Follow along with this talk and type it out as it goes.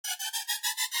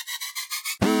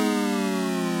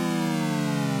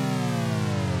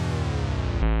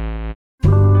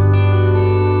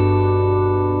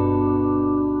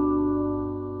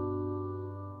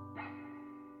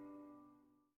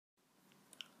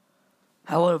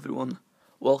Hello everyone,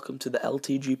 welcome to the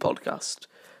LTG podcast.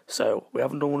 So, we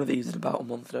haven't done one of these in about a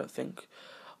month, I don't think.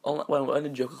 When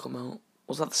did Joker come out?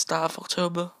 Was that the start of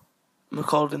October? I'm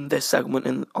recording this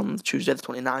segment on Tuesday the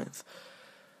 29th.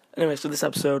 Anyway, so this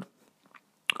episode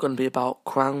is going to be about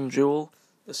Crown Jewel,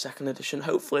 the second edition.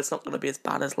 Hopefully it's not going to be as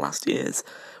bad as last year's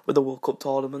with the World Cup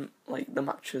tournament. Like, the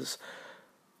matches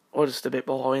were just a bit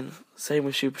boring. Same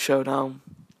with Super Showdown.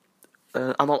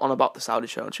 I'm not on about the Saudi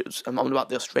show, I'm on about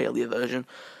the Australia version.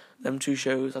 Them two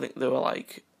shows, I think they were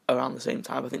like around the same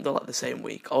time. I think they're like the same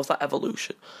week. Or was that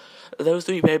Evolution? Those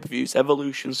three pay-per-views,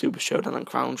 Evolution, Super Showdown and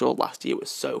Crown Jewel last year was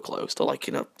so close to like,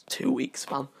 2 weeks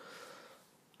span.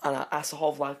 And I sort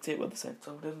of liked it, but at the same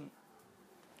time I didn't.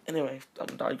 Anyway,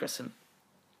 I'm digressing.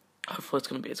 Hopefully it's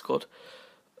going to be as good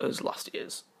as last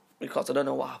year's. Because I don't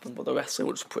know what happened, but the wrestling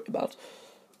was pretty bad.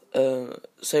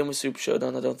 Same with Super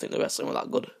Showdown, I don't think the wrestling was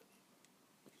that good.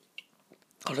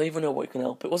 I don't even know what can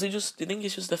help it. Do you think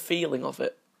it's just the feeling of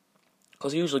it?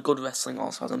 Because usually good wrestling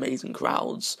also has amazing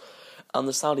crowds. And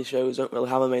the Saudi shows don't really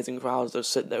have amazing crowds. They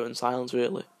sit there in silence,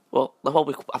 really. Well, I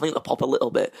think they pop a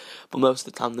little bit. But most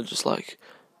of the time they're just like,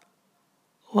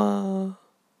 wah.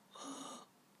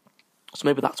 So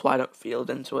maybe that's why I don't feel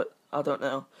into it. I don't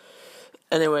know.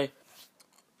 Anyway,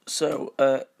 so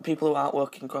people who aren't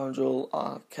working Crown Jewel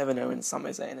are Kevin Owens,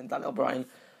 Sami Zayn and Daniel Bryan.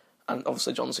 And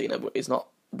obviously John Cena, but he's not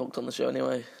booked on the show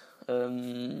anyway.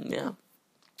 Yeah.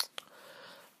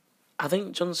 I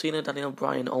think John Cena and Daniel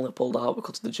Bryan only pulled out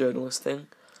because of the journalist thing,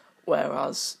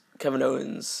 whereas Kevin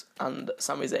Owens and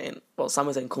Sami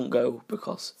Zayn couldn't go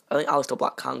because I think Aleister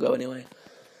Black can't go anyway,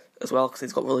 as well because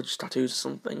he's got religious tattoos or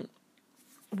something.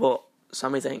 But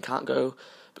Sami Zayn can't go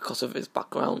because of his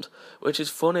background, which is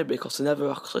funny because they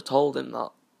never actually told him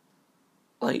that.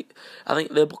 Like, I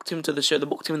think they booked him to the show, they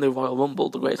booked him in the Royal Rumble,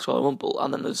 the Greatest Royal Rumble,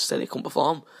 and then they just said he couldn't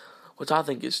perform, which I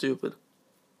think is stupid.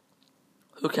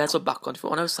 Who cares what background?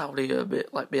 I know Saudi are a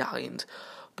bit, behind,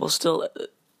 but still,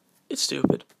 it's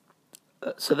stupid.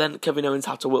 So then Kevin Owens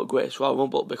had to work Greatest Royal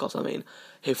Rumble because,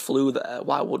 he flew there,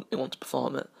 why wouldn't he want to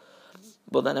perform it?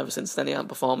 But then ever since then he hasn't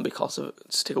performed because of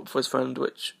stick up for his friend,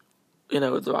 which,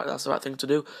 that's the right thing to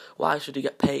do. Why should he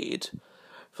get paid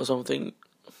for something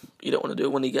you don't want to do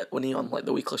when he on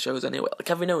the weekly shows anyway? Like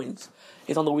Kevin Owens,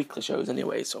 he's on the weekly shows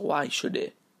anyway, so why should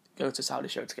he go to Saudi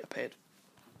show to get paid?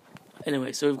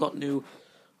 Anyway, so we've got new.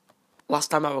 Last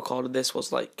time I recorded this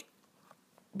was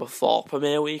before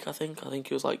Premiere Week. I think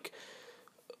it was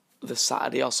the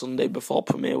Saturday or Sunday before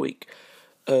Premiere Week.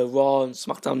 Raw and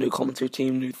SmackDown new commentary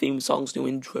team, new theme songs, new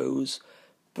intros.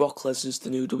 Brock Lesnar's the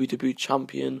new WWE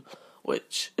champion,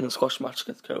 which in a squash match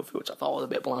against Kofi, which I thought was a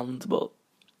bit bland, but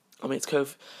it's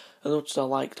Kofi. As much as I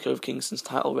liked Kofi Kingston's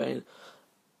title reign,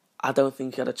 I don't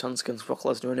think he had a chance against Brock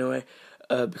Lesnar anyway,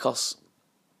 because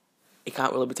he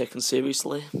can't really be taken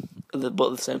seriously. But at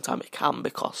the same time, it can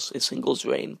because his singles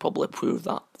reign probably proved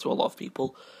that to a lot of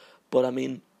people. But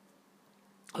in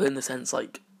the sense, I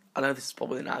know this is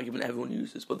probably an argument everyone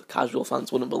uses, but the casual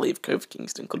fans wouldn't believe Kofi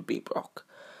Kingston could beat Brock.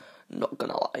 Not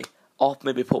gonna lie. Or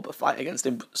maybe put up a fight against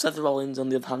him. Seth Rollins, on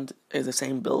the other hand, is the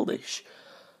same build-ish,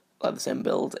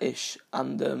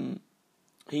 and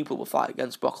he put up a fight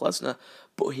against Brock Lesnar,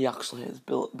 but he actually has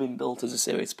been built as a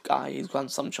serious guy. He's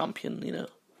Grand Slam champion,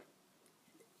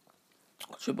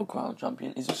 Triple Crown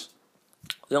champion. He's just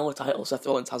the only title Seth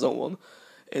Rollins hasn't won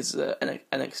is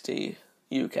NXT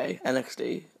UK,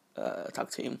 NXT tag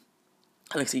team,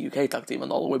 NXT UK tag team,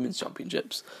 and all the women's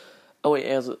championships. Oh wait, he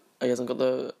hasn't got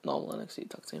the normal NXT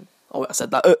tag team. Oh wait, I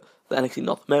said that. The NXT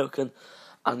North American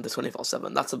and the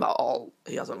 24/7. That's about all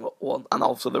he hasn't won, and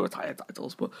also the retired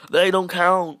titles, but they don't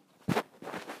count.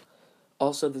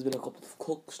 Also, there's been a couple of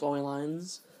Cook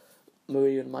storylines.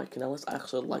 Maria and Mike Kanellis. I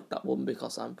actually like that one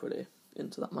because I'm pretty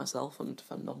into that myself and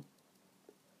defend them.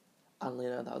 And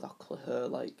that was actually her,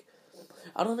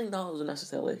 I don't think that was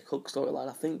necessarily a Cook storyline.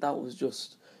 I think that was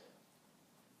just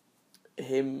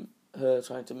her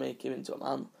trying to make him into a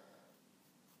man.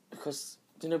 Because,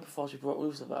 before she brought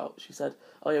Rusev out, she said,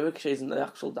 oh yeah, Ricochet isn't the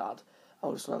actual dad. I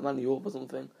was just trying to man you up or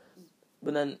something.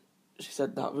 But then she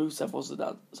said that Rusev was the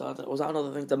dad. So I thought, was that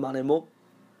another thing to man him up?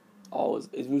 Or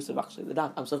is Rusev actually the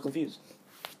dad? I'm so confused.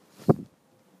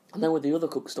 And then with the other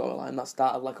Cook storyline that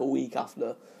started a week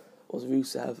after was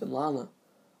Rusev and Lana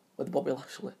with Bobby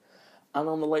Lashley. And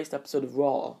on the latest episode of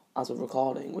Raw, as of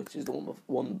recording, which is the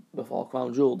one before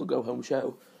Crown Jewel, the go-home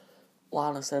show,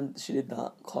 Lana said she did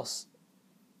that because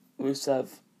Rusev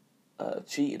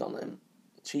cheated on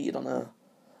her.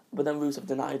 But then Rusev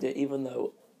denied it, even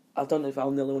though, I don't know if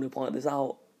I'm the only one who pointed this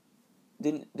out,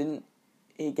 didn't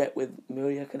he get with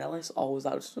Maria Kanellis, or was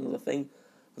that just another thing?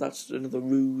 Was that just another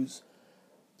ruse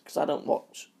because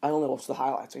I only watch the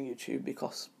highlights on YouTube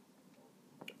because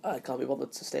I can't be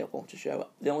bothered to stay up and watch a show.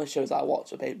 The only shows I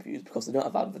watch are pay-per-views because they don't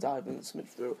have advertisements mid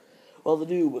through. Well, they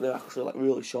do, but they're actually like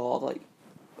really short, like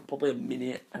probably a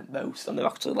minute at most, and they're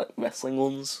actually like wrestling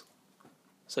ones,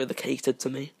 so they're catered to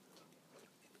me.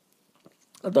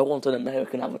 I don't want an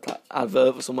American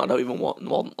advert for something. I don't even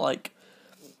want like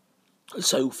a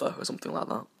sofa or something like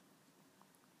that.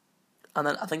 And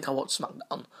then I think I watched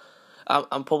SmackDown.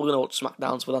 I'm probably going to watch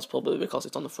SmackDown, but that's probably because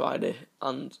it's on a Friday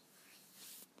and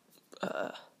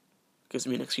gives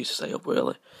me an excuse to stay up,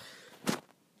 really.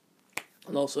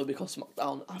 And also because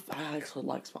SmackDown, I actually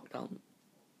like SmackDown.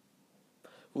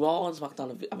 Raw and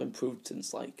SmackDown have improved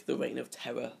since like the Reign of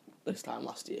Terror this time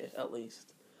last year, at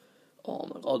least. Oh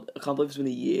my god, I can't believe it's been a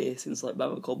year since like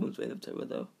Baron Corbin's Reign of Terror,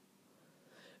 though.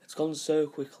 It's gone so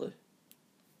quickly.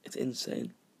 It's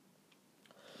insane.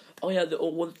 Oh yeah, the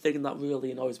one thing that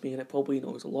really annoys me, and it probably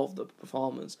annoys a lot of the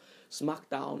performers,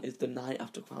 SmackDown is the night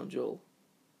after Crown Jewel.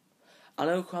 I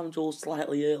know Crown Jewel's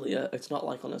slightly earlier. It's not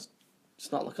like on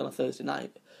a Thursday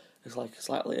night. It's like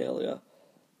slightly earlier.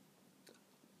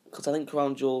 Because I think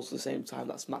Crown Jewel's the same time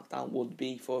that SmackDown would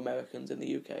be for Americans in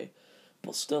the UK.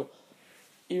 But still,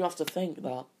 you have to think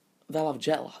that they'll have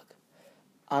jet lag.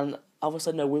 And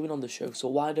obviously no women on the show, so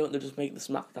why don't they just make the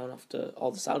SmackDown after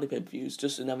all the Saudi pay-per-views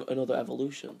just another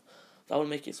evolution? That would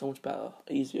make it so much better,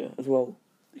 easier as well.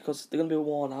 Because they're going to be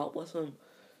worn out, bless them.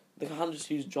 They can't just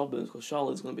use jobbers, because surely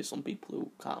there's going to be some people who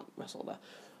can't wrestle there.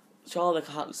 Surely they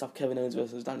can't just have Kevin Owens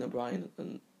versus Daniel Bryan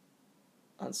and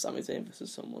Sami Zayn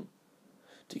versus someone.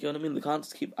 Do you get what I mean? They can't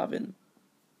just keep having...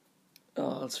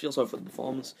 I just feel sorry for the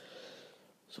performance.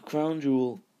 So Crown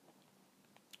Jewel...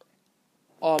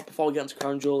 before we get into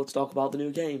Crown Jewel, let's talk about the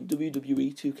new game,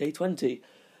 WWE 2K20,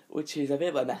 which is a bit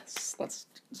of a mess.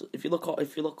 If you look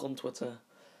on Twitter,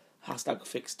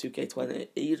 #fix2K20,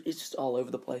 it's just all over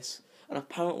the place. And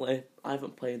apparently, I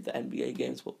haven't played the NBA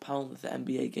games, but apparently the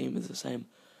NBA game is the same.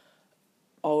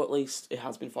 Or at least it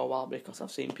has been for a while, because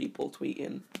I've seen people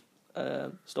tweeting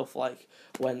stuff like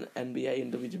when NBA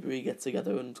and WWE get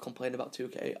together and complain about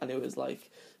 2K, and it was like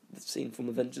the scene from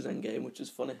Avengers Endgame, which is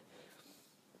funny.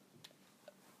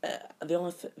 The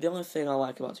only thing I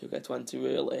like about 2K20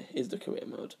 really is the career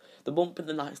mode. The bump in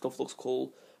the night stuff looks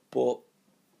cool, but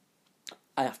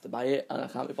I have to buy it and I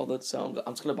can't be bothered, so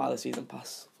I'm just going to buy the season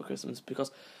pass for Christmas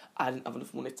because I didn't have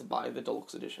enough money to buy the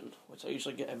deluxe edition, which I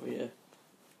usually get every year.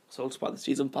 So I'll just buy the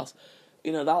season pass.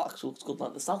 You know, that actually looks good.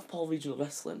 Like the Southpaw Regional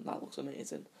Wrestling, that looks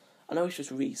amazing. I know it's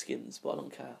just reskins, but I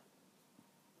don't care.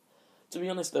 To be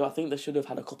honest though, I think they should have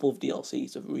had a couple of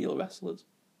DLCs of real wrestlers.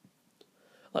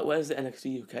 Like, where's the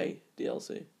NXT UK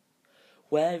DLC?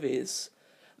 Where is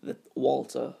the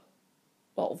Walter,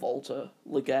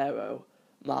 Ligero,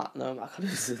 I can't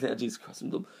even Jesus Christ, I'm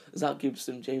dumb. Zach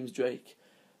Gibson, James Drake,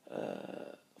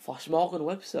 Flash Morgan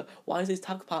Webster. Why is his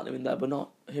tag partner in there but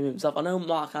not him himself? I know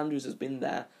Mark Andrews has been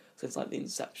there since like the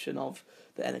inception of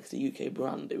the NXT UK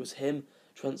brand. It was him,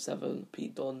 Trent Seven,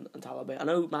 Pete Dunne, and Tyler Bate. I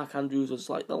know Mark Andrews was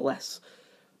like the less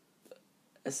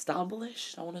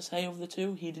established, I want to say, of the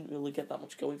two. He didn't really get that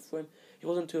much going for him. He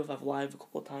wasn't 205 Live a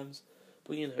couple of times,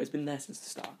 but you know, he's been there since the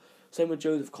start. Same with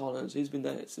Joseph Collins, he's been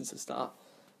there since the start.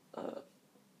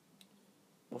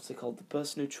 What's it called? The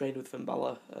person who trained with Finn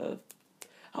Balor.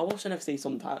 I watch NXT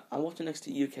sometimes. I watch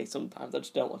NXT UK sometimes. I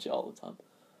just don't watch it all the time.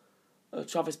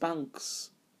 Travis Banks,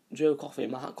 Joe Coffey,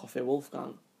 Matt Coffey,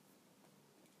 Wolfgang,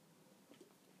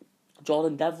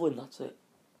 Jordan Devlin. That's it.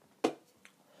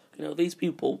 You know, these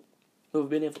people who have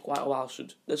been here for quite a while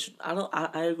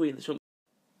I agree, they shouldn't.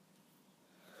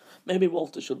 Maybe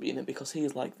Walter should be in it because he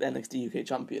is like the NXT UK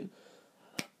champion.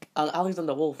 And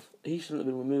Alexander Wolf, he shouldn't have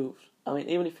been removed. I mean,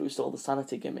 even if it was still the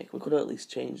Sanity gimmick, we could have at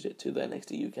least changed it to the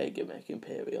NXT UK gimmick,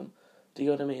 Imperium. Do you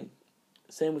know what I mean?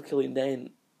 Same with Killian Dane.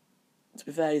 To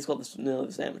be fair, he's got nearly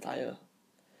the same attire.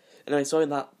 Anyway, sorry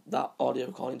that audio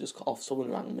recording just cut off. Someone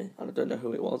rang me, and I don't know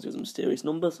who it was. It was a mysterious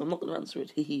number, so I'm not going to answer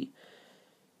it. Hee.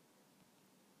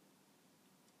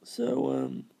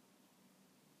 So,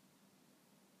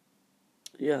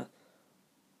 yeah.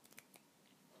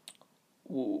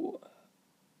 Ooh.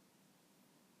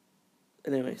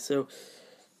 Anyway, so,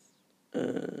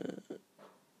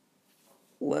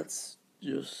 let's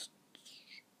just,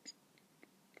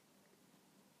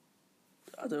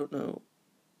 I don't know,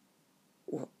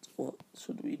 what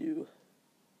should we do?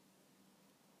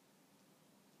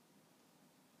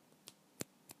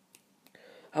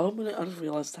 I just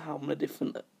realised how come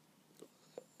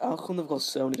they've got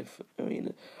so many different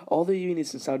arenas? All the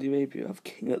units in Saudi Arabia have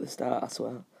King at the start, I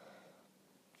swear.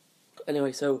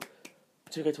 Anyway, so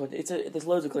 2K20, there's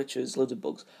loads of glitches, loads of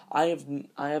bugs. I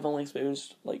have only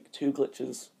experienced like 2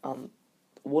 glitches, and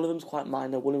one of them's quite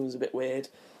minor, one of them's a bit weird.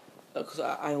 Because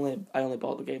I only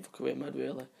bought the game for career mode,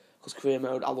 really. Because career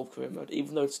mode, I love career mode.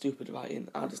 Even though it's stupid writing,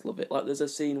 I just love it. Like, there's a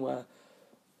scene where...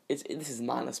 This is a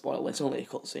minor spoiler, it's only a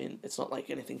cutscene. It's not, like,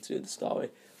 anything to do with the story.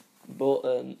 But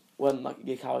when, like,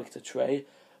 your character, Trey,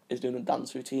 is doing a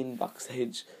dance routine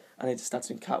backstage, and he just starts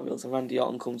doing cartwheels, and Randy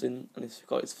Orton comes in, and he's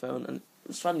got his phone, and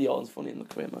Randy Orton's funny in the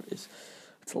career mode. It's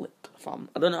lit, fam.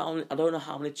 I don't know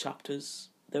how many chapters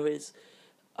there is.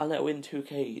 I know in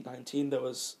 2K19 there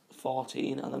was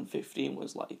 14, and then 15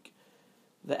 was, like,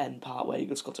 the end part where you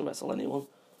just got to wrestle anyone.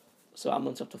 So I'm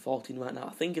on chapter 14 right now.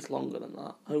 I think it's longer than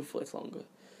that. Hopefully it's longer.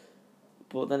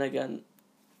 But then again,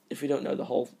 if you don't know, the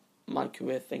whole My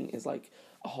Career thing is like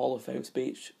a Hall of Fame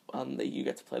speech, and you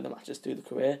get to play the matches through the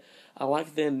career. I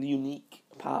like the unique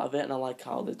part of it, and I like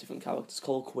how there's different characters.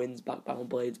 Cole Quinn's back, Baron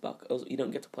Blade's back. You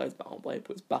don't get to play as Baron Blade,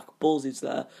 but it's back. Buzz is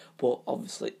there, but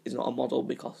obviously he's not a model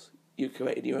because you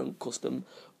created your own custom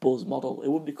Buzz model. It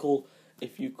would be cool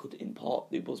if you could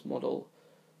import the Buzz model,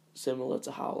 similar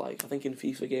to how, like, I think in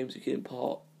FIFA games you can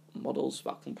import models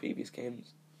back from previous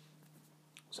games.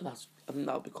 So I think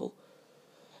that would be cool.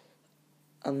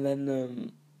 And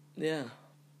then, yeah,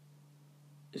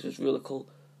 it's just really cool.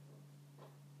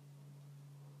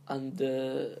 And,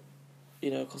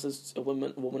 because there's a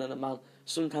woman and a man,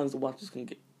 sometimes the matches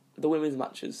the women's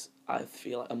matches, I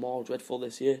feel like, are more dreadful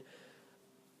this year.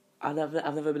 I've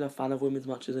never been a fan of women's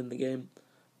matches in the game,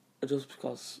 just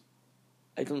because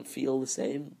it doesn't feel the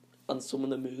same. And some of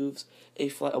the moves,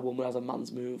 if, like, a woman has a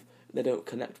man's move, they don't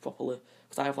connect properly.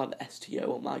 Because I have, like, the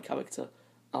STO on my character,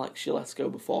 and, like, she lets go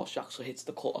before she actually hits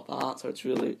the cut apart, so it's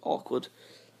really awkward.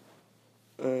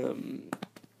 Then,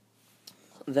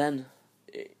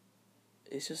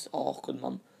 it's just awkward,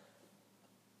 man.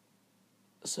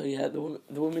 So, yeah, the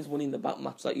women's winning the back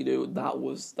match that you do, that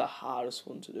was the hardest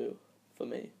one to do for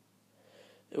me.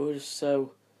 It was just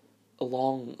so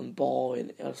long and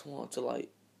boring. I just wanted to, like...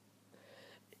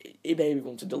 It made me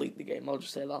want to delete the game, I'll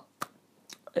just say that.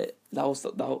 That was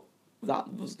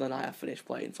the night I finished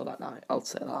playing for that night. I'll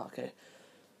say that, okay.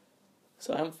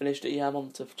 So I haven't finished it yet. I'm on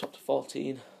to chapter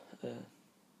 14.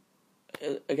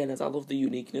 Again, as I love the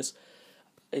uniqueness,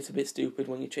 it's a bit stupid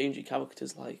when you change your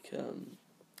character's, like,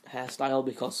 hairstyle,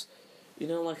 because you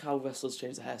know, like, how wrestlers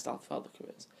change their hairstyle throughout their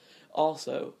careers.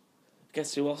 Also,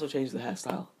 guess who also changed the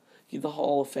hairstyle? You're the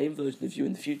Hall of Fame version of you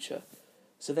in the future.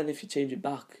 So then if you change it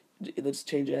back, they just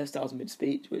change your hairstyles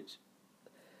mid-speech, which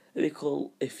it'd be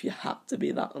cool if you had to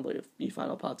be that in, like, your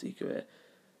final part of your career.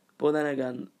 But then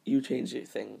again, you change your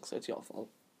thing, so it's your fault.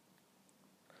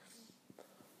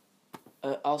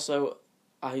 Also,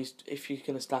 if you're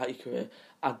going to start your career,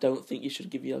 I don't think you should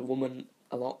give your woman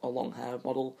a long hair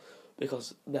model,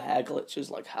 because the hair glitches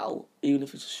like hell, even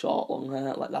if it's short, long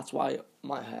hair. Like, that's why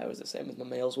my hair is the same as my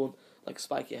male's one, like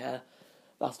spiky hair.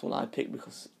 That's the one I picked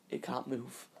because it can't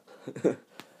move.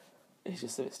 It's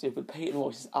just a bit stupid. Peyton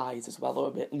Royce's eyes as well are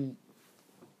a bit...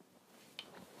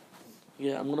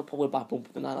 Yeah, I'm going to probably buy Bump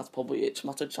of the Night, that's probably it.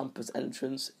 Tommaso Ciampa's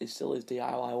entrance is still his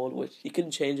DIY one, which you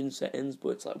can change in settings, but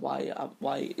it's like,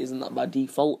 why isn't that by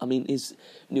default? I mean, his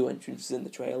new entrance is in the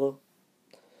trailer.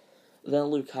 Then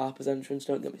Luke Harper's entrance,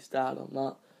 don't get me started on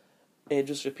that. It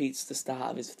just repeats the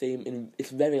start of his theme, and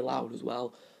it's very loud as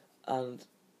well. And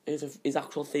his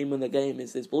actual theme in the game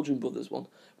is this Bludgeon Brothers one,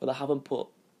 but they haven't put...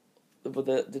 But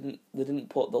they didn't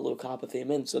put the Luke Harper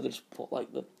theme in, so they just put, like,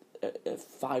 a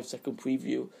 5-second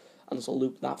preview, and so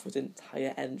loop that for his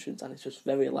entire entrance, and it's just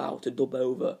very loud to dub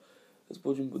over this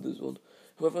Bludgeon Brothers one.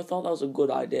 Whoever thought that was a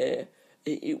good idea,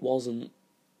 it wasn't.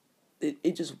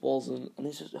 It just wasn't, and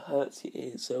it just hurts your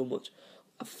ears so much.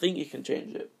 I think you can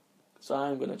change it, so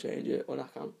I'm going to change it when I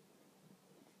can.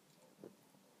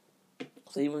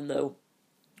 So even though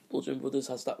Bludgeon Brothers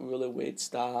has that really weird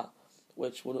start,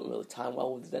 which wouldn't really time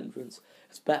well with his entrance,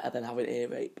 it's better than having ear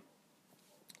rape.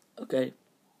 Okay?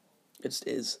 It just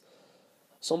is.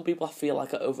 Some people, I feel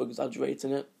like, are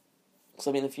over-exaggerating it. Because,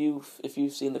 I mean, if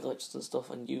you've seen the glitches and stuff,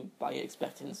 and you buy it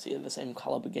expecting to see the same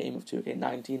caliber game of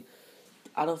 2K19,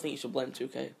 I don't think you should blame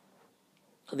 2K.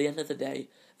 At the end of the day,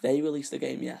 they released the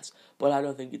game, yes, but I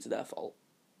don't think it's their fault.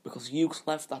 Because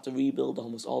Ubisoft had to rebuild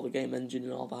almost all the game engine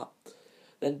and all that.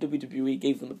 Then WWE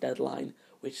gave them a deadline,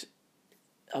 which...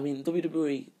 I mean,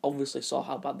 WWE obviously saw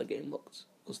how bad the game looked,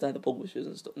 because they're the publishers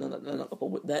and stuff. No, they're not the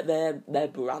publishers. Their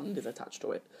brand is attached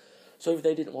to it. So if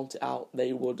they didn't want it out,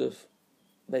 they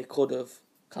could have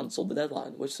cancelled the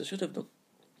deadline, which they should have done.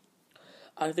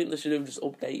 I think they should have just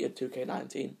updated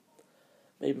 2K19,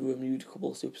 maybe removed a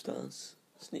couple of superstars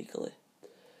sneakily,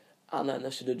 and then they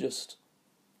should have just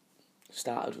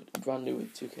started brand new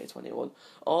with 2K21.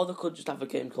 Or they could just have a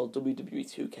game called WWE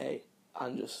 2K,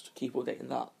 and just keep updating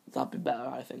that. That'd be better,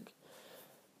 I think.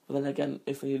 But then again,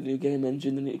 if they need a new game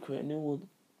engine, they need to create a new one.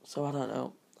 So I don't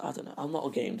know. I'm not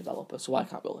a game developer, so I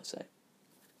can't really say.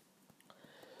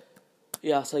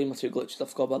 Yeah, I'll tell you my 2 glitches. I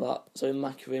forgot about that. So in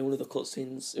my career, one of the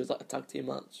cutscenes, it was like a tag team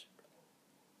match.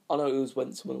 Oh no, it was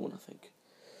when someone won, I think.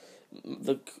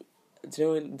 Do you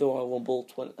know in the Royal Rumble,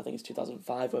 I think it's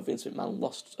 2005, where Vince McMahon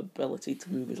lost ability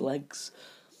to move his legs?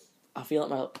 I feel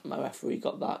like my referee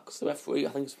got that, because the referee, I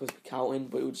think, was supposed to be counting,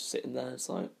 but he was just sitting there. It's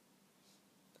like,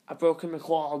 I've broken my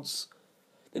quads.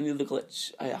 Then the other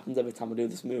glitch, it happens every time I do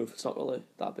this move. It's not really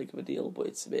that big of a deal, but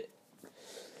it's a bit,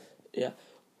 yeah.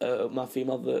 My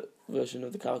female version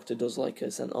of the character does like a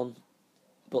senton,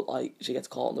 but like she gets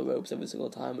caught on the ropes every single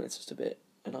time, and it's just a bit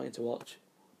annoying to watch.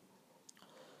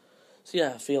 So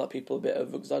yeah, I feel like people are a bit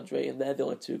over exaggerating. They're the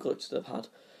only 2 glitches I've had.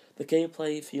 The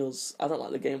gameplay feels, I don't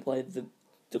like the gameplay.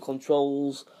 The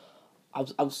controls,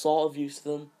 I'm sort of used to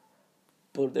them,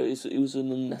 but it was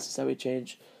an unnecessary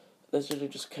change. They should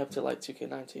have just kept it like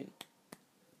 2K19.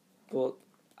 But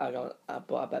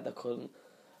I bet they couldn't.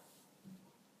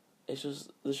 It's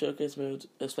just the showcase mode,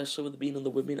 especially with being on the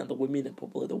women, and the women are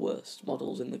probably the worst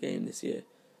models in the game this year.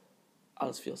 I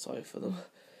just feel sorry for them.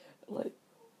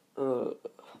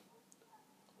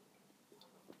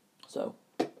 So,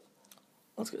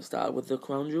 let's get started with the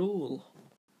crown jewel.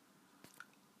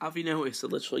 Have you noticed they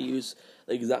literally use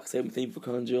the exact same theme for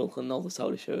crown jewel and all the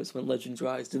Saudi shows when Legends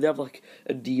Rise? Did they have like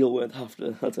a deal where they have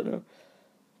to? I don't know.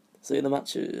 So in the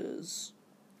matches,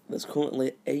 there's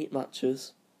currently 8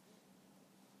 matches.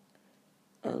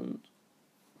 And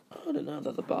I don't know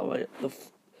that the battle royale, the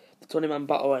 20-man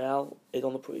battle royale is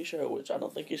on the pre-show, which I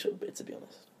don't think it should be, to be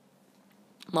honest.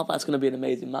 Not that it's going to be an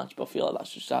amazing match, but I feel like that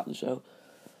should start the show.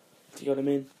 Do you know what I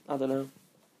mean? I don't know.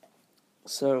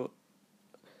 So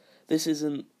I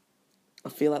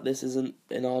feel like this isn't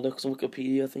in order, because on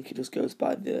Wikipedia I think it just goes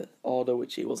by the order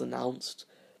which it was announced,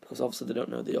 because obviously they don't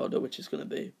know the order which it's going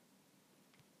to be.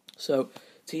 So,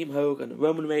 Team Hogan,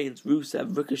 Roman Reigns,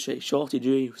 Rusev, Ricochet, Shorty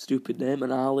G, stupid name,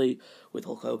 and Ali, with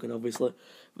Hulk Hogan obviously,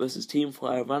 versus Team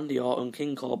Flair, Randy Orton,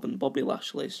 King Corbin, Bobby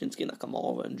Lashley, Shinsuke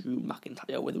Nakamura, and Drew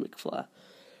McIntyre with Ric Flair.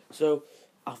 So,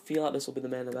 I feel like this will be the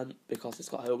main event, because it's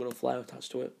got Hogan and Flair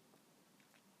attached to it.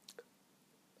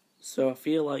 So I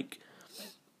feel like,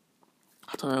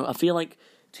 I feel like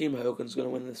Team Hogan's going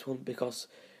to win this one, because,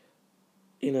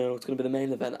 it's going to be the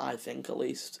main event, I think, at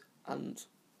least, and,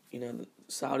 the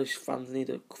Saudi fans need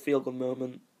a feel-good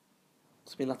moment.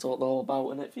 That's what they're all about,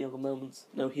 isn't it? Feel-good moments.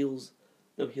 No heels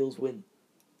win.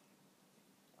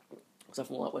 Except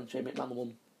for like when Shane McMahon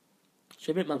won.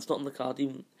 Shane McMahon's not on the card,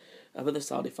 even. I bet the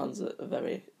Saudi fans are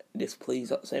very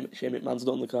displeased that Shane McMahon's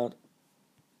not on the card.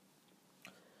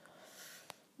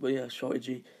 But yeah, Shorty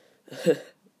G.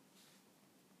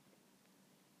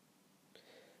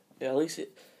 Yeah, at least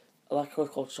I like how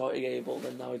it's called Shorty Gable,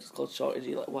 then now it's called Shorty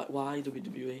G. Like, why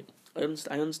WWE?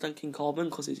 I understand King Corbin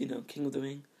because he's, King of the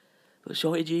Ring. But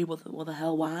Shorty G, what the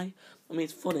hell, why? I mean,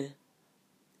 it's funny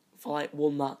for like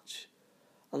one match,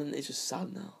 and then it's just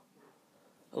sad now.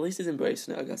 At least he's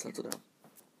embracing it, I guess, I don't know.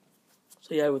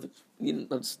 So yeah,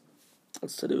 that's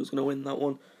to do who's going to win that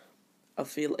one. I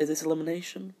feel, is this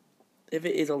elimination? If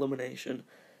it is elimination,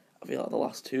 I feel like the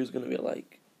last 2 is going to be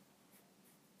like,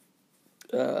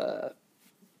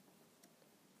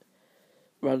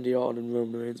 Randy Orton and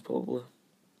Roman Reigns probably.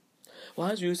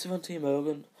 Why is Rusev on Team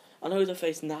Hogan? I know he's a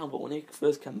face now, but when he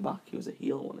first came back, he was a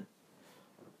heel, wasn't he?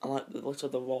 And like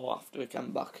literally the Raw after he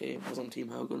came back, he was on Team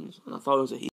Hogan's, and I thought he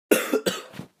was a heel.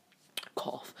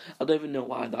 Cough. I don't even know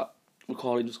why that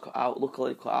recording just cut out.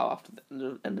 Luckily, it cut out after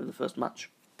the end of the first match.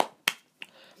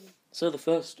 So the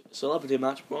first celebrity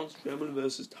match, Braun Strowman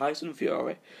versus Tyson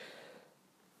Fury.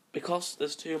 Because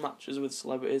there's 2 matches with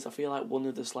celebrities, I feel like one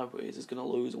of the celebrities is going to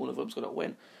lose, one of them's going to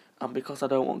win. And because I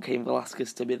don't want Cain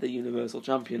Velasquez to be the Universal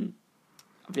Champion,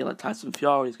 I feel like Tyson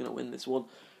Fury is going to win this one.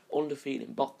 Undefeated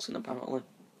in boxing, apparently.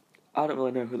 I don't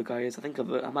really know who the guy is. I think I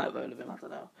might have heard of him, I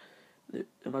don't know.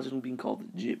 Imagine being called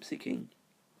the Gypsy King.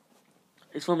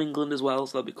 He's from England as well,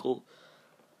 so that'd be cool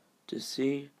to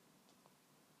see.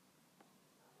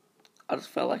 I just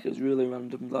felt like it was really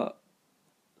random that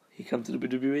he came to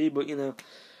WWE, but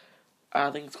I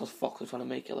think it's because Fox are trying to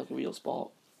make it like a real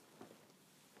sport.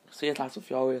 So yeah, Tyson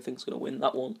Fury I think is going to win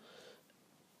that one.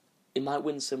 He might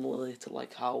win similarly to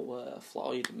like how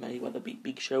Floyd and Mayweather beat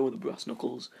Big Show with the brass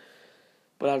knuckles,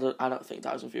 but I don't think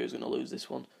Tyson Fury is going to lose this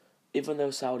one. Even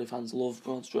though Saudi fans love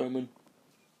Braun Strowman,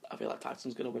 I feel like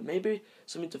Tyson's going to win. Maybe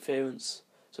some interference,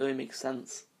 so it makes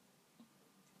sense.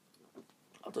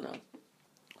 I don't know.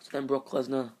 So then Brock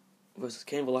Lesnar versus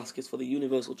Cain Velasquez for the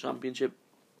Universal Championship.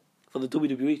 for the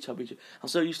WWE Championship. I'm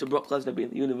so used to Brock Lesnar being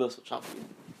the Universal Champion.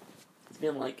 It's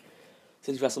been like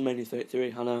since WrestleMania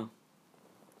 33. I know.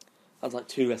 That's like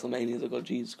 2 WrestleManias ago.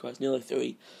 Jesus Christ, nearly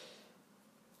 3.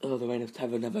 Oh, the reign of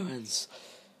terror never ends.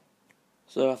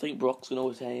 So I think Brock's going to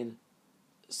retain,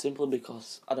 simply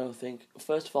because I don't think...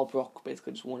 First of all, Brock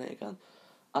basically just won it again.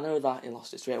 I know that he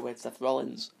lost it straight away to Seth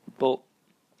Rollins, but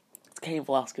it's Cain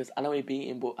Velasquez. I know he beat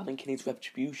him, but I think he needs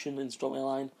retribution in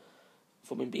storyline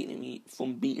from beating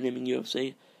him in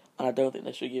UFC, and I don't think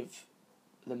they should give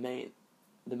the main.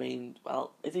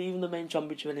 Well, is it even the main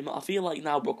championship anymore? I feel like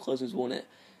now Brock Lesnar's won it,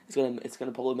 it's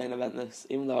gonna probably main event this,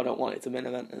 even though I don't want it to main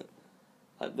event it.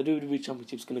 Like, the WWE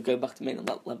Championship's going to go back to main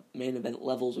event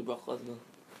levels with Brock Lesnar.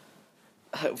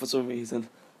 For some reason.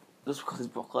 Just because it's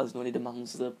Brock Lesnar and he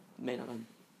demands the main event.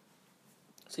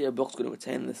 So yeah, Brock's going to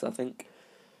retain this, I think.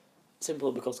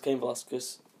 Simply because Cain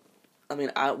Velasquez... I mean,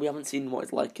 we haven't seen what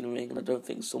it's like in a ring, and I don't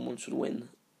think someone should win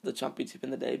the championship in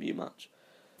the debut match.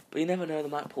 But you never know, they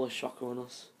might pull a shocker on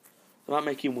us. They might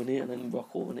make him win it, and then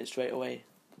Brock will win it straight away.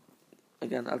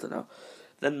 Again, I don't know.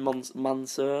 Then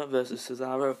Mansoor versus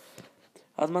Cesaro.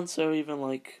 Has Mansoor even,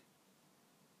 like,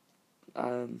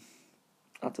 I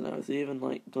don't know, has he even,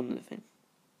 like, done anything?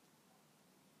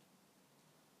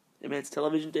 He made his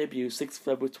television debut 6th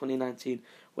February 2019,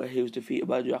 where he was defeated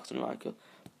by Jackson Riker.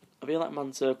 I feel like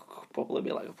Mansoor could probably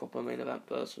be, like, a proper main event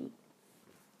person.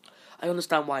 I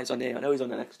understand why he's on here. I know he's on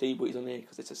NXT, but he's on here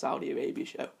because it's a Saudi Arabia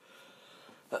show.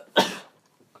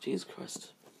 Jesus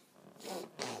Christ.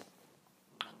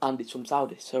 And it's from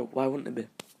Saudi, so why wouldn't it be?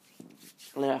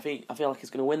 And I feel like he's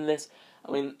going to win this.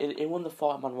 I mean, he won the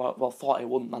 40-man Royal... Well,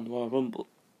 41-man Royal Rumble.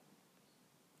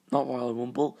 Not Royal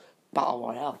Rumble. Battle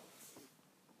Royale.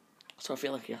 So I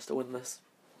feel like he has to win this.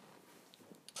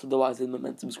 So otherwise his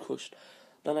momentum's crushed.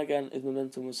 Then again, his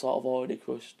momentum was sort of already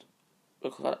crushed.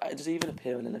 Because does he even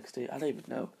appear in NXT? I don't even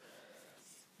know.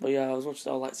 But yeah, as much as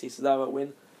I would like to see Cesaro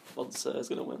win, Mansoor is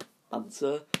going to win.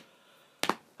 Mansoor.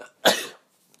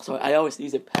 Sorry, I always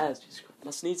sneeze in pairs.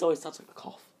 My sneeze always sounds like a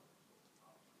cough.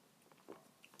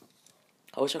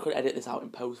 I wish I could edit this out in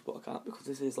post, but I can't, because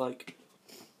this is like...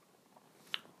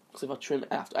 Because if I trim it,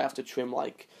 I have to trim,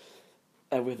 like,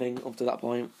 everything up to that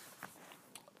point.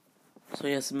 So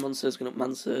yes, Mansoor's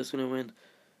gonna win,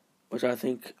 which I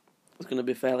think is gonna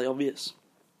be fairly obvious.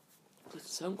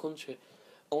 It's his own country.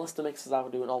 Unless they make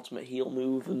Cesaro do an ultimate heel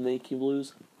move and make him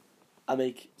lose, I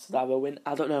make Cesaro win.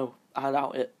 I don't know. I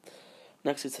doubt it.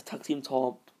 Next, it's a tag team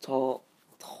turmoil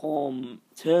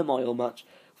match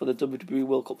for the WWE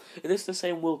World Cup. Is this the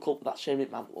same World Cup that Shane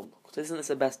McMahon won? Because isn't this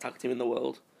the best tag team in the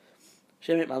world?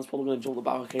 Shane McMahon's probably going to jump the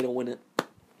barricade and win it.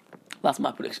 That's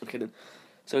my prediction, kidding.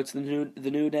 So it's the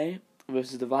New Day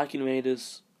versus the Viking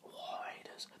Raiders.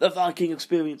 The Viking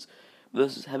Experience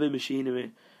versus Heavy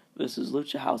Machinery versus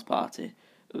Lucha House Party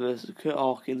versus Kurt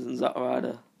Hawkins and Zack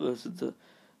Ryder versus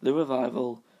the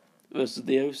Revival versus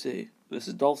the OC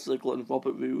versus Dolph Ziggler and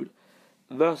Robert Roode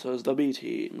versus the B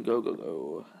Team. Go, go,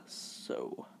 go.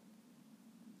 So,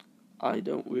 I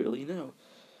don't really know.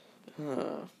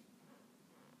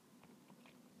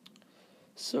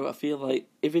 So I feel like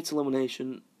if it's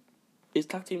elimination, is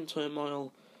tag team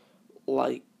turmoil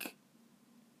like?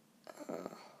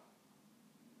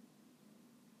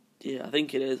 Yeah, I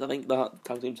think it is. I think that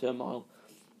tag team turmoil.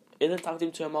 Isn't tag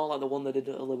team turmoil like the one they did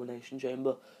at Elimination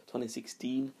Chamber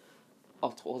 2016? Or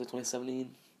was it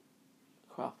 2017?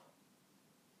 Crap.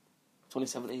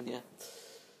 2017, yeah.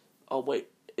 Oh wait,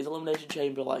 is Elimination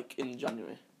Chamber like in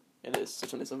January? It is, so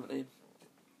 2017.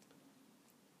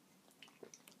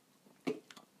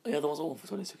 Yeah, there was one for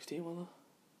 2016, wasn't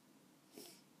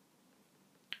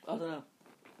there? I don't know.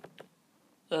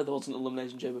 There wasn't an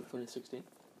Elimination Chamber for 2016.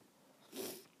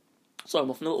 Sorry,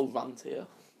 I'm off on a little rant here.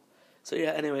 So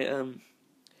yeah, anyway,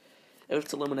 if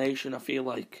it's elimination, I feel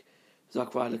like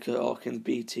Zack Ryder, Kurt Hawkins,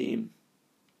 B Team,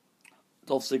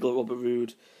 Dolph Ziggler, Robert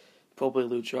Roode, probably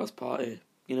Lucha House Party.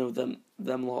 You know, them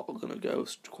lot are gonna go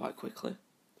quite quickly.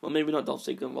 Well, maybe not Dolph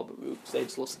Ziggler and Robert Roode, because they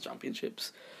just lost the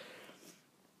championships.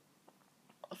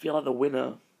 I feel like the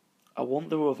winner, I want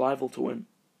the Revival to win.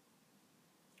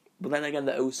 But then again,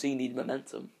 the OC need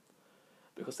momentum,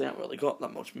 because they haven't really got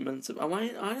that much momentum. And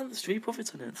why aren't the Street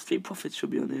Profits on here? The Street Profits should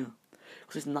be on here.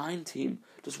 Because it's 9 team,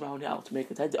 just round it out to make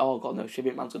a 10. Oh god, no, Shane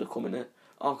McMahon's going to come in it.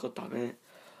 Oh god damn it.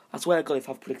 I swear to god, if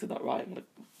I've predicted that right, I'm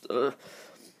going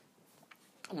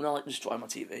to like destroy my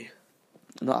TV.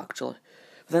 Not actually.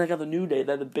 But then again, the New Day,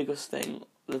 they're the biggest thing.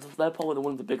 They're probably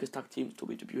one of the biggest tag teams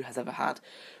WWE has ever had.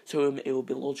 So it will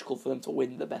be logical for them to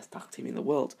win the best tag team in the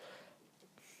world.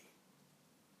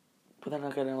 But then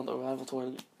again, I want the Revival to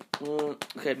win.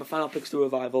 Okay, my final pick's the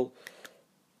Revival.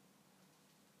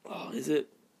 Oh, is it?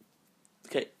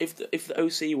 Okay, if the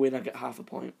OC win, I get half a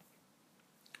point.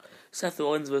 Seth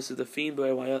Rollins versus The Fiend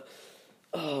Bray Wyatt.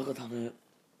 Oh, god damn it.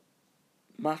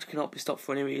 Match cannot be stopped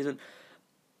for any reason.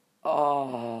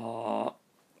 Oh,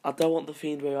 I don't want The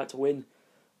Fiend Bray Wyatt to win,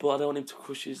 but I don't want him to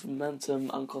crush his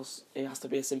momentum, and cause it has to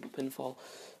be a simple pinfall.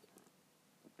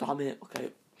 Damn it, okay.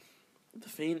 The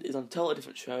Fiend is on a totally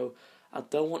different show. I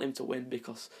don't want him to win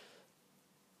because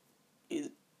I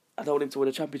don't want him to win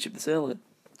a championship this early.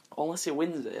 Unless he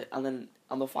wins it, and then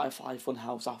on the 5-5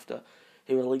 Funhouse after,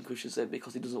 he relinquishes it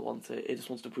because he doesn't want it. He just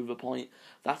wants to prove a point.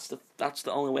 That's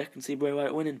the only way I can see Bray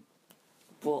Wyatt winning.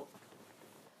 But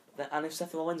and if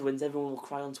Seth Rollins wins, everyone will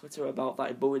cry on Twitter about that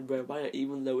he bullied Bray Wyatt,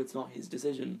 even though it's not his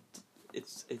decision.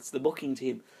 It's the booking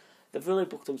team. They've really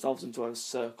booked themselves into a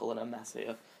circle and a mess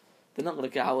here. They're not going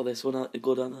to get out of this one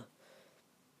good, are they?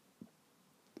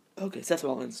 Okay, Seth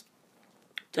Rollins.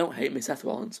 Don't hate me, Seth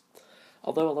Rollins.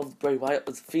 Although I love Bray Wyatt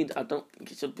as the Fiend, I don't think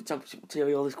he should be championship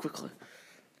material this quickly.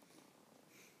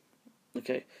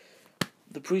 Okay.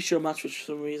 The pre-show match, which for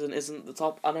some reason isn't the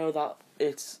top. I know that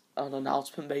it's on an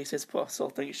announcement basis, but I still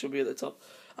think it should be at the top.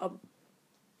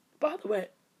 By the way,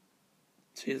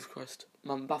 Jesus Christ,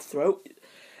 my throat.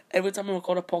 Every time I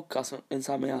record a podcast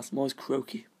inside my ass, I'm always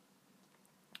croaky.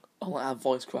 I have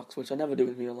voice cracks, which I never do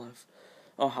in real life.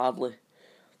 Or hardly.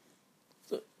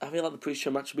 So I feel like the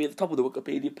pre-show match should be at the top of the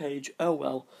Wikipedia page. Oh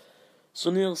well.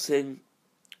 Sunil Singh,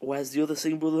 where's the other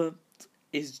Singh brother?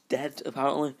 Is dead,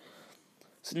 apparently.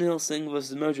 Sunil Singh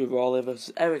versus Mojo Rawley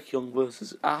versus Eric Young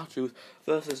versus R-Truth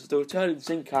versus the returning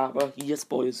Sin Cara, yes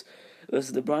boys,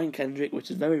 versus the Brian Kendrick,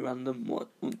 which is very random, what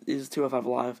is 205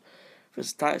 Live,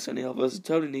 versus Titus O'Neil versus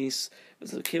Tony Nese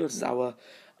versus Akira Tozawa.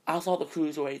 I thought the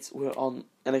Cruiserweights were on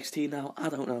NXT now, I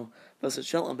don't know. Versus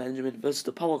Shelton Benjamin versus the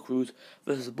Apollo Crews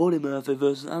versus Buddy Murphy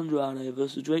versus Andrade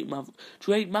versus Drake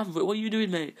Maverick, what are you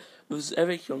doing, mate? Versus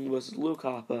Eric Young versus Luke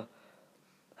Harper.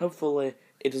 Hopefully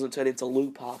it doesn't turn into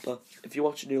Luke Harper. If you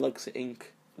watch New Legacy Inc.,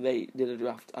 they did a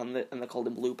draft and they called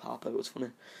him Luke Harper. It was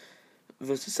funny.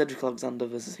 Versus Cedric Alexander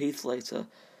versus Heath Slater,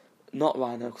 not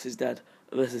Rhino because he's dead.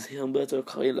 Versus Humberto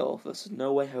Carrillo versus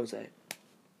No Way Jose.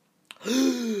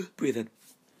 Breathe in.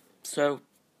 So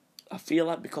I feel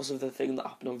like because of the thing that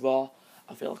happened on Raw,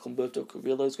 I feel like Humberto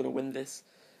Carrillo is going to win this,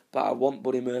 but I want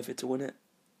Buddy Murphy to win it.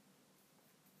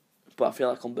 But I feel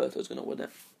like Humberto is going to win it.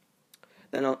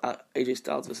 Then AJ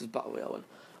Styles versus Battle Royale win.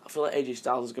 I feel like AJ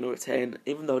Styles is going to retain,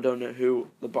 even though I don't know who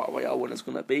the Battle Royale winner is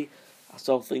going to be. I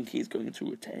still think he's going to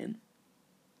retain.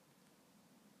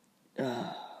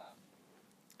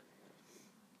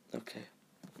 Okay.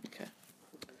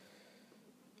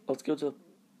 Let's go to...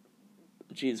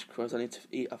 Jesus Christ, I need to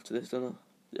eat after this, don't I?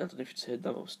 I don't know if you just heard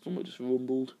that, my stomach just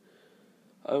rumbled.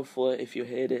 Hopefully, if you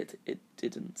heard it, it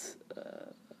didn't...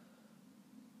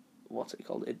 what's it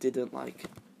called? It didn't,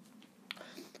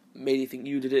 made you think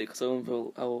you did it, because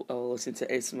I'll listen to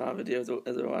ASMR videos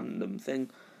as a random thing,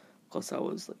 because I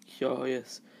was,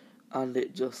 curious, and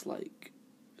it just, it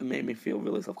made me feel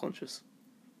really self-conscious.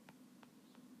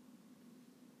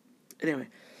 Anyway,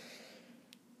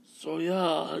 so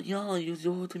yeah, you know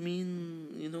what I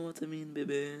mean,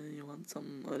 baby, you want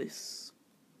some of this,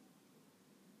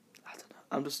 I don't know,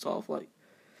 I'm just sort of,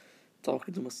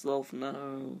 talking to myself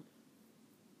now.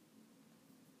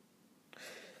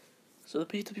 So the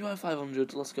PWI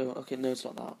 500, let's go. Okay, no, it's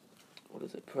not that. What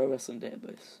is it? Pro Wrestling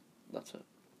Database. That's it.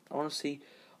 I want to see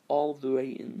all of the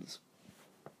ratings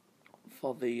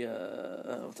for the,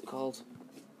 what's it called?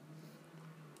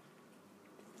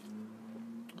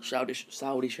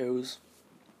 Saudi shows.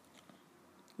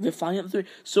 Defiant 3.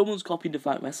 Someone's copied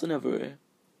Defiant Wrestling over here.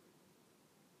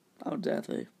 How dare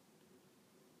they?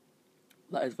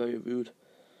 That is very rude.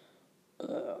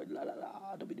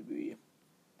 WWE.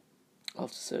 I'll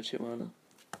have to search it right now.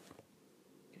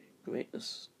 Okay,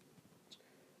 greatest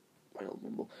Royal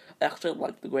Rumble. I actually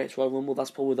like the Greatest Royal Rumble.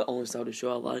 That's probably the only Saudi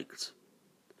show I liked.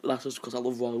 That's just because I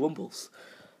love Royal Rumbles.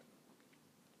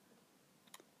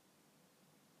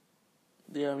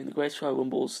 Yeah, the Greatest Royal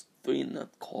Rumble's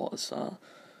 3.25 star.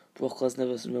 Brock Lesnar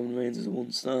versus Roman Reigns is a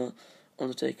 1 star.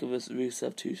 Undertaker versus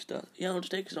Rusev 2 star. Yeah,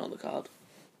 Undertaker's not on the card,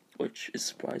 which is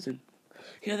surprising.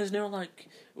 Yeah, there's no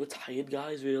retired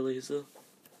guys really, is there?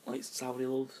 Saudi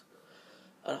loves.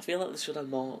 And I feel like they should add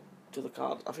more to the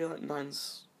card. I feel like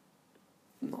 9's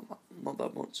not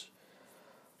that much.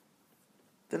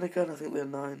 Then again, I think they're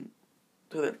 9.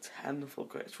 They're 10 for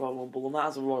Greatest Royal Rumble, and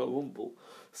that's a Royal Rumble.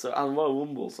 And Royal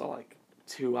Rumbles are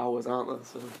 2 hours, aren't they?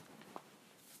 So,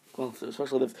 well,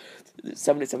 especially the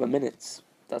 77 minutes.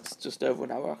 That's just over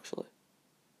an hour, actually.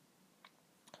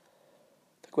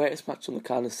 The greatest match on the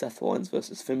card is Seth Rollins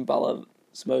versus Finn Balor,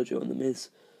 Mojo, and The Miz.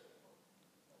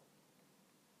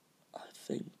 I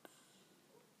think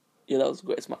Yeah, that was the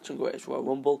greatest match and greatest Royal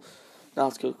Rumble. Now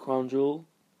let's go to Crown Jewel,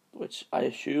 which I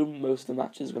assume most of the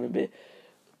matches are going to be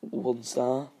 1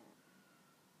 star.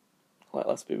 Like,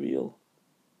 let's be real.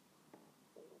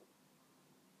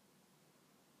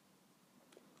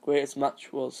 Greatest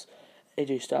match was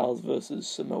AJ Styles versus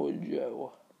Samoa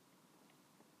Joe.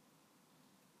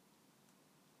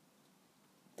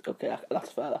 Okay,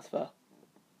 that's fair.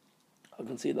 I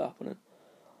can see that happening.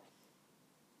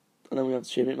 And then we have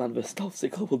Shane McMahon versus Dolph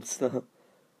Ziggler 1 star.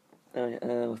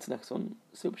 Anyway, what's the next one?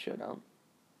 Super Showdown.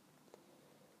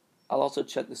 I'll also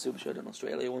check the Super Showdown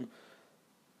Australia one.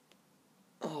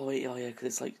 Oh wait, oh yeah,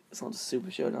 because it's not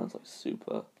Super Showdown, it's like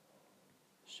Super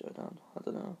Showdown. I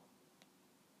don't know.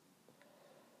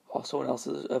 Or someone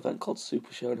else's event called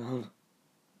Super Showdown.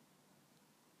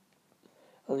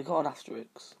 Has it got an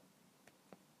asterisk?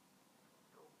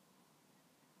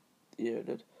 Yeah, it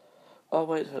did. Oh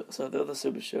wait, so the other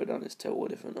Super Showdown is totally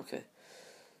different. Okay.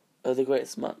 The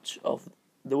greatest match of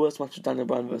the worst match of Daniel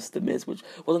Bryan versus The Miz, which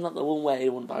wasn't that the one where he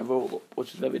won by roll up,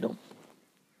 which is very dumb.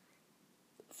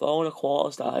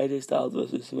 4.25 star AJ Styles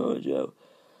versus Samoa Joe,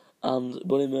 and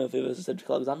Buddy Murphy versus Cedric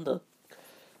Alexander.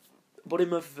 Buddy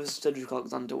Murphy versus Cedric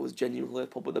Alexander was genuinely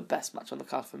probably the best match on the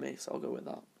card for me, so I'll go with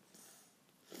that.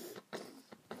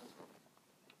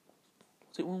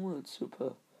 Was it one word?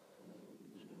 Super.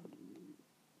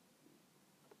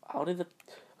 How did the...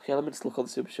 Okay, let me just look on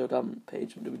the Super Showdown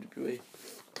page from WWE.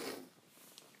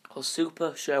 Oh,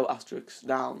 Super Show asterisk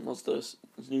down was the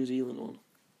New Zealand one.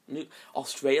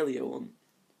 Australia one.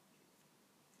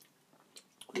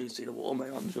 New Zealand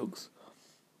watermelon jugs.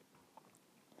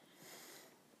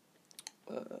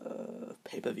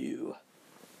 Pay-per-view.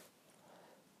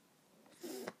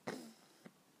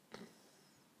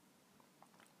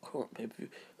 Current pay-per-view.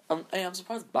 Hey, I'm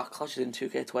surprised Backlash is in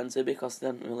 2K20 because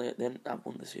they didn't have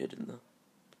one this year, didn't they?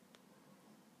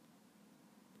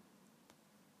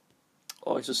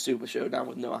 Or it's just Super Showdown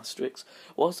with no asterisks.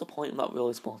 What's the point of that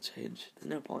really small change? There's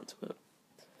no point to it.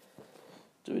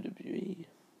 WWE.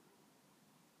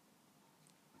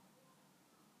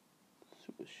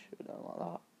 Super Showdown like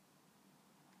that.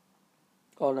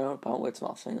 Oh no, apparently it's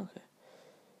not a thing, okay.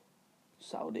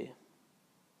 Saudi.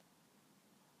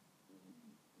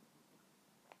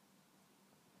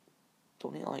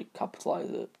 Don't need to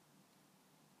capitalise it.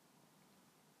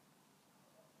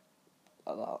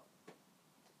 Like that.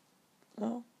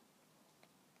 No.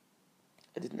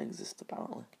 It didn't exist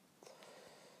apparently.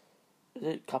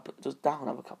 Does down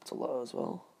have a capital letter as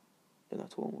well? Yeah,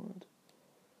 that's one word.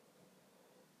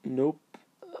 Nope.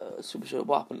 Super Show.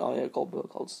 What happened? Oh yeah,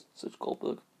 Goldberg. Such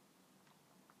Goldberg.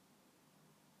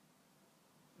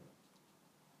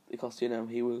 Because, he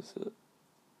was...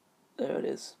 there it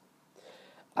is.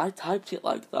 I typed it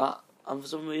like that, and for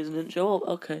some reason it didn't show up.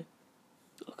 Okay.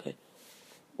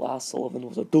 Lars Sullivan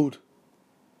was a dude.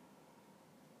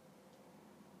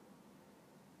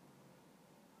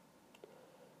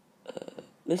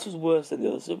 This was worse than the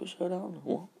other Super Showdown.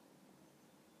 What?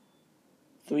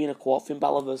 3.25. Finn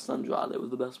Balor versus Andrade was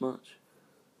the best match.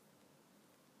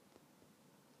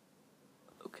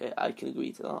 Okay, I can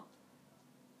agree to that.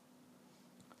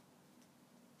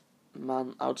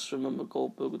 Man, I just remember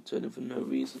Goldberg returning for no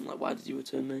reason. Like, why did you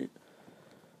return, mate?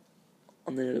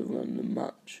 And then a random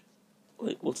match.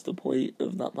 Like, what's the point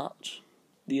of that match?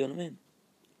 Do you know what I mean?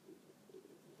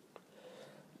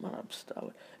 Man, I'm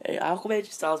starving. Hey, how come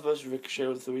AJ Styles versus Ricochet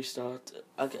was 3 stars?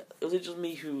 Was it just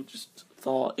me who just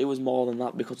thought it was more than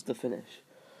that because of the finish?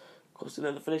 Because,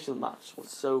 the finish of the match was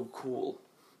so cool.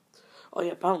 Oh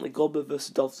yeah, apparently Goldberg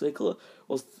versus Dolph Ziggler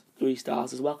was 3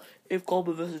 stars as well. If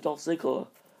Goldberg versus Dolph Ziggler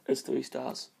is 3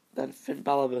 stars, then Finn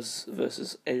Balor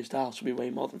versus AJ Styles should be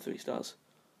way more than 3 stars.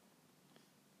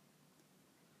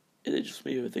 Is it just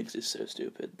me who thinks it's so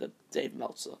stupid that Dave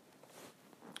Meltzer?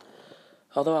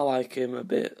 Although I like him a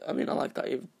bit, I like that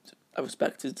I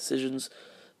respect his decisions.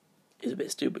 He's a bit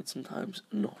stupid sometimes,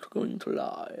 not going to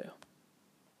lie.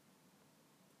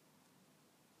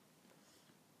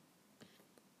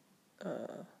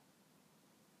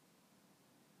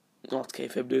 Not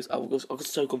kayfabe news. I got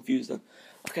so confused then.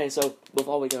 Okay, so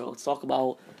before we go, let's talk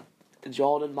about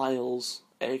Jordan Myles,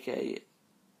 aka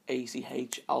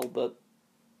ACH Albert.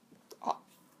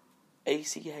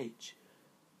 ACH?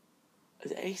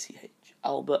 Is it ACH?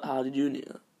 Albert Hardy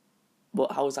Jr.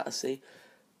 But how is that a C?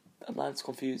 I'm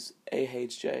confused.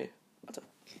 AHJ. I'm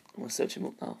going to search him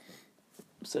up now.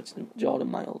 I'm searching him.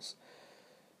 Jordan Myles.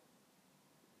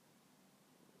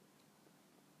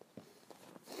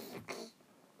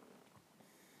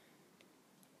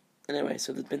 Anyway,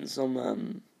 so there's been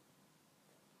some,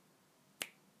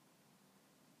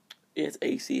 it's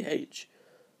ACH.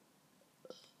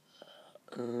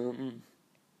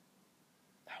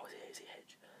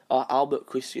 Albert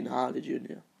Christian Hardy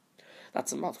Jr.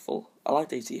 That's a mouthful. I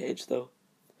like ATH though.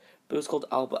 But it was called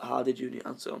Albert Hardy Jr.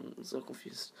 I'm so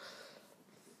confused.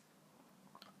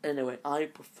 Anyway, I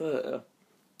prefer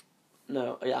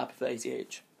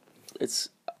ATH. It's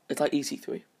like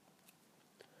EC3.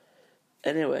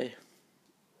 Anyway,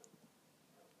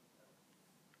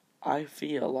 I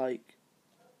feel like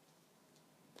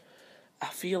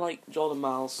Jordan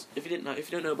Myles. If you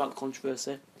don't know about the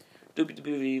controversy,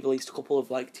 WWE released a couple of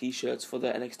like T-shirts for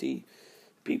the NXT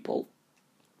people.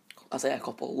 I say a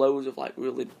couple, loads of like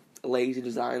really lazy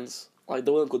designs. Like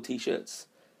they weren't good T-shirts.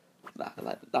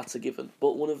 That's a given.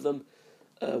 But one of them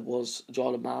was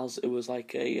Jordan Myles. It was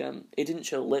like it didn't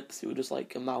show lips. It was just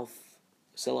like a mouth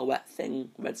silhouette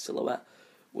thing, red silhouette,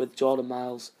 with Jordan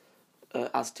Myles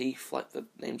as teeth, like the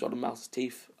name Jordan Myles'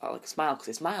 teeth. I like a smile because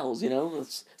he smiles, you know.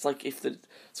 It's like if the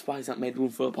Spice hadn't made room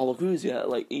for Apollo Crews yet,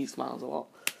 like he smiles a lot.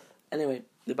 Anyway,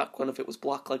 the background of it was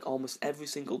black, like almost every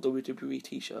single WWE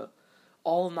T-shirt.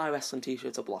 All of my wrestling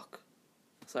T-shirts are black.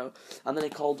 So, and then he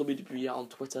called WWE out on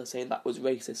Twitter saying that was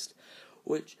racist,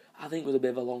 which I think was a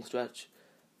bit of a long stretch.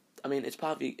 I mean, it's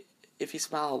part of if you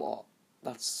smile a lot,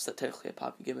 that's technically a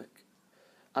part of your gimmick.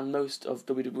 And most of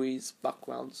WWE's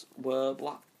backgrounds were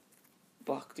black.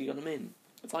 Do you know what I mean?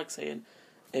 It's like saying,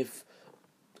 is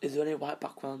there any white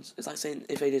backgrounds? It's like saying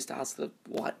if AJ Styles has the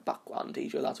white background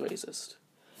T-shirt, that's racist.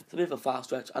 It's a bit of a far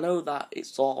stretch. I know that it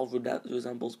sort of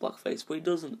resembles blackface, but it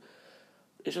doesn't.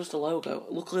 It's just a logo.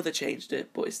 Luckily they changed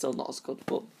it, but it's still not as good.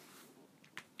 But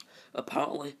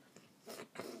apparently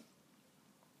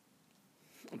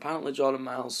Jordan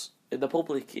Myles, they're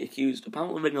publicly accused.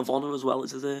 Apparently Ring of Honor as well, it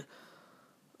says here.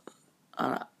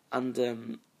 And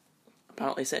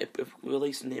apparently it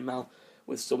released an email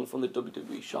with someone from the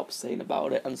WWE shop saying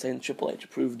about it and saying Triple H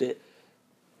approved it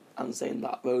and saying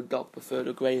that Road Dogg preferred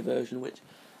a grey version, which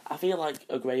I feel like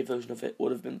a grey version of it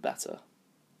would have been better.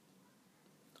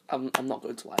 I'm not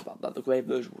going to lie about that. The grey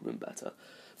version would have been better.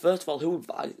 First of all, who would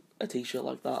buy a T-shirt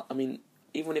like that? I mean,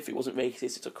 even if it wasn't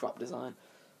racist, it's a crap design.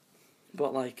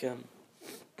 But like,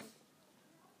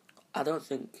 I don't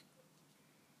think.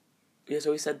 Yeah,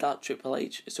 so he said that Triple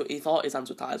H. So he thought his hands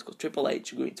were tied because Triple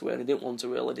H agreed to it and he didn't want to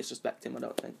really disrespect him, I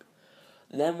don't think.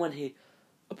 Then when he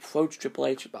approached Triple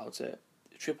H about it,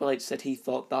 Triple H said he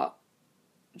thought that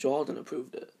Jordan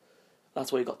approved it.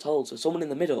 That's what he got told. So someone in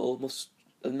the middle must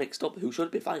have mixed up who should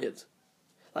be fired.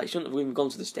 Like, he shouldn't have even gone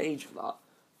to the stage for that.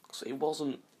 So it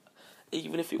wasn't,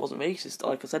 even if it wasn't racist,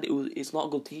 like I said, it's not a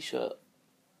good T-shirt.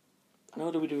 I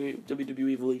know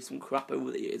WWE released some crap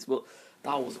over the years, but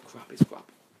that was the crappiest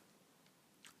crap.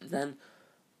 Then,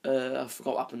 I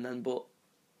forgot what happened then, but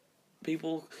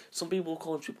some people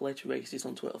call Triple H racist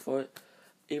on Twitter for it,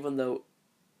 even though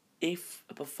if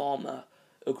a performer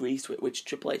agrees to it, which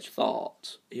Triple H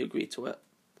thought he agreed to it,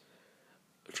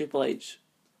 Triple H,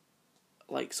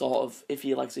 like, sort of, if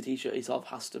he likes a T-shirt, he sort of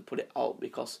has to put it out,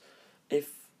 because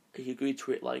if he agreed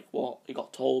to it, like what he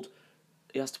got told,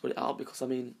 he has to put it out, because, I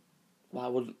mean, why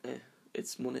wouldn't he?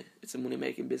 It's money. It's a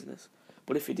money-making business.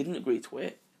 But if he didn't agree to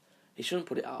it, he shouldn't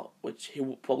put it out, which he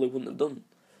probably wouldn't have done.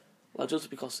 Like, just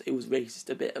because it was racist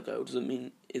a bit ago doesn't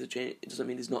mean he's a change. It doesn't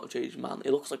mean he's not a changed man. He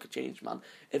looks like a changed man.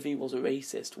 If he was a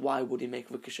racist, why would he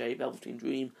make Ricochet, Velveteen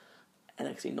Dream,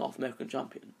 NXT North American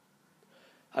champion?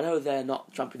 I know they're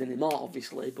not champion anymore,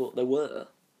 obviously, but they were.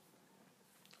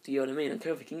 Do you know what I mean? And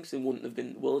Kofi Kingston wouldn't have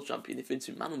been world champion if Vince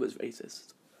McMahon was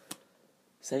racist.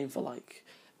 Same for, like,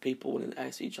 people winning the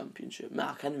IC championship.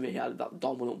 Mark Henry had that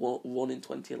dominant run in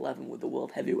 2011 with the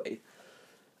World Heavyweight.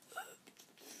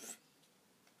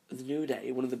 The New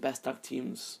Day, one of the best tag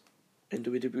teams in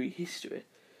WWE history.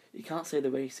 You can't say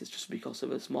they're racist just because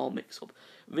of a small mix-up.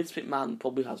 Vince McMahon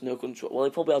probably has no control. Well,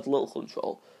 he probably has little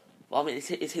control. Well, I mean,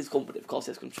 it's his company, of course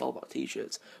he has control about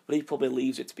T-shirts, but he probably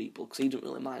leaves it to people because he doesn't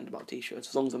really mind about T-shirts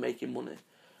as long as they're making money.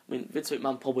 I mean, Vince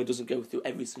McMahon probably doesn't go through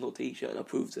every single T-shirt and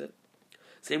approves it.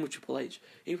 Same with Triple H.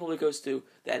 He probably goes through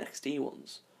the NXT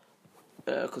ones,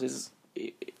 but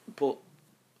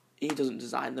he doesn't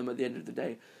design them at the end of the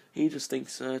day. He just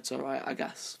thinks, it's alright, I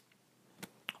guess.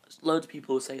 Loads of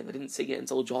people were saying they didn't see it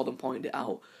until Jordan pointed it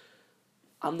out.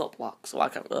 I'm not black, so I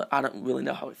don't really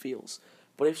know how it feels.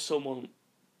 But if someone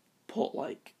put,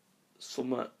 like,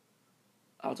 some,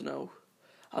 I don't know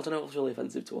what's really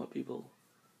offensive to white people.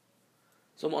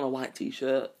 Someone on a white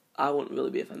T-shirt, I wouldn't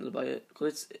really be offended by it,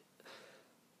 because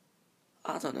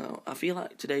I don't know, I feel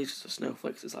like today's just a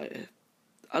snowflake society.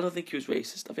 I don't think he was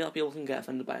racist. I feel like people can get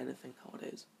offended by anything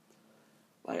nowadays.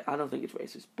 Like, I don't think it's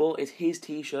racist, but it's his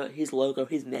T-shirt, his logo,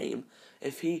 his name.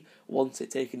 If he wants it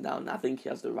taken down, I think he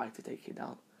has the right to take it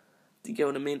down. Do you get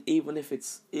what I mean? Even if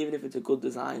it's a good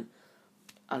design,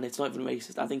 and it's not even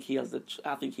racist. I think he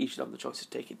should have the choice to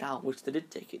take it down, which they did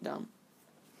take it down.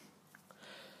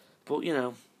 But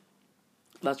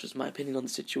that's just my opinion on the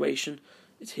situation.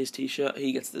 It's his T-shirt.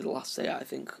 He gets the last say, I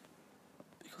think,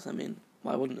 because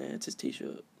why wouldn't he? It's his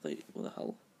T-shirt. Like, what the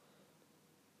hell?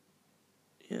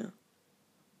 Yeah.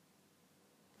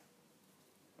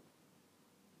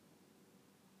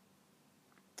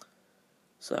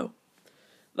 So,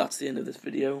 that's the end of this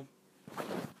video.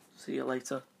 See you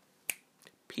later.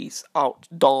 Peace out,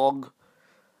 dog.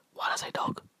 Why did I say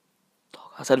dog?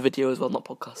 Dog. I said video as well, not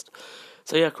podcast.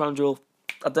 So yeah, Crown Jewel.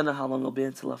 I don't know how long it'll be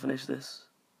until I finish this.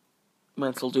 I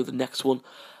might still do the next one.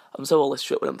 I'm so all this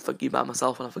shit when I'm thinking about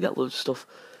myself and I forget loads of stuff.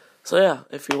 So yeah,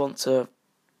 if you want to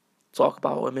talk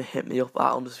about it with me, hit me up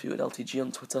at _LTG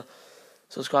on Twitter.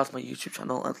 Subscribe to my YouTube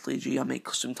channel, LTG. I make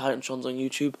custom Titantron on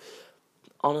YouTube.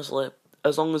 Honestly,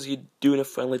 as long as you're doing a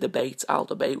friendly debate, I'll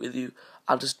debate with you.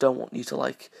 I just don't want you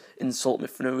to, insult me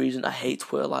for no reason. I hate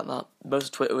Twitter like that. Most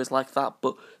of Twitter is like that,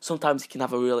 but sometimes you can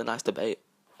have a really nice debate.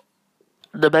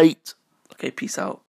 Okay, peace out.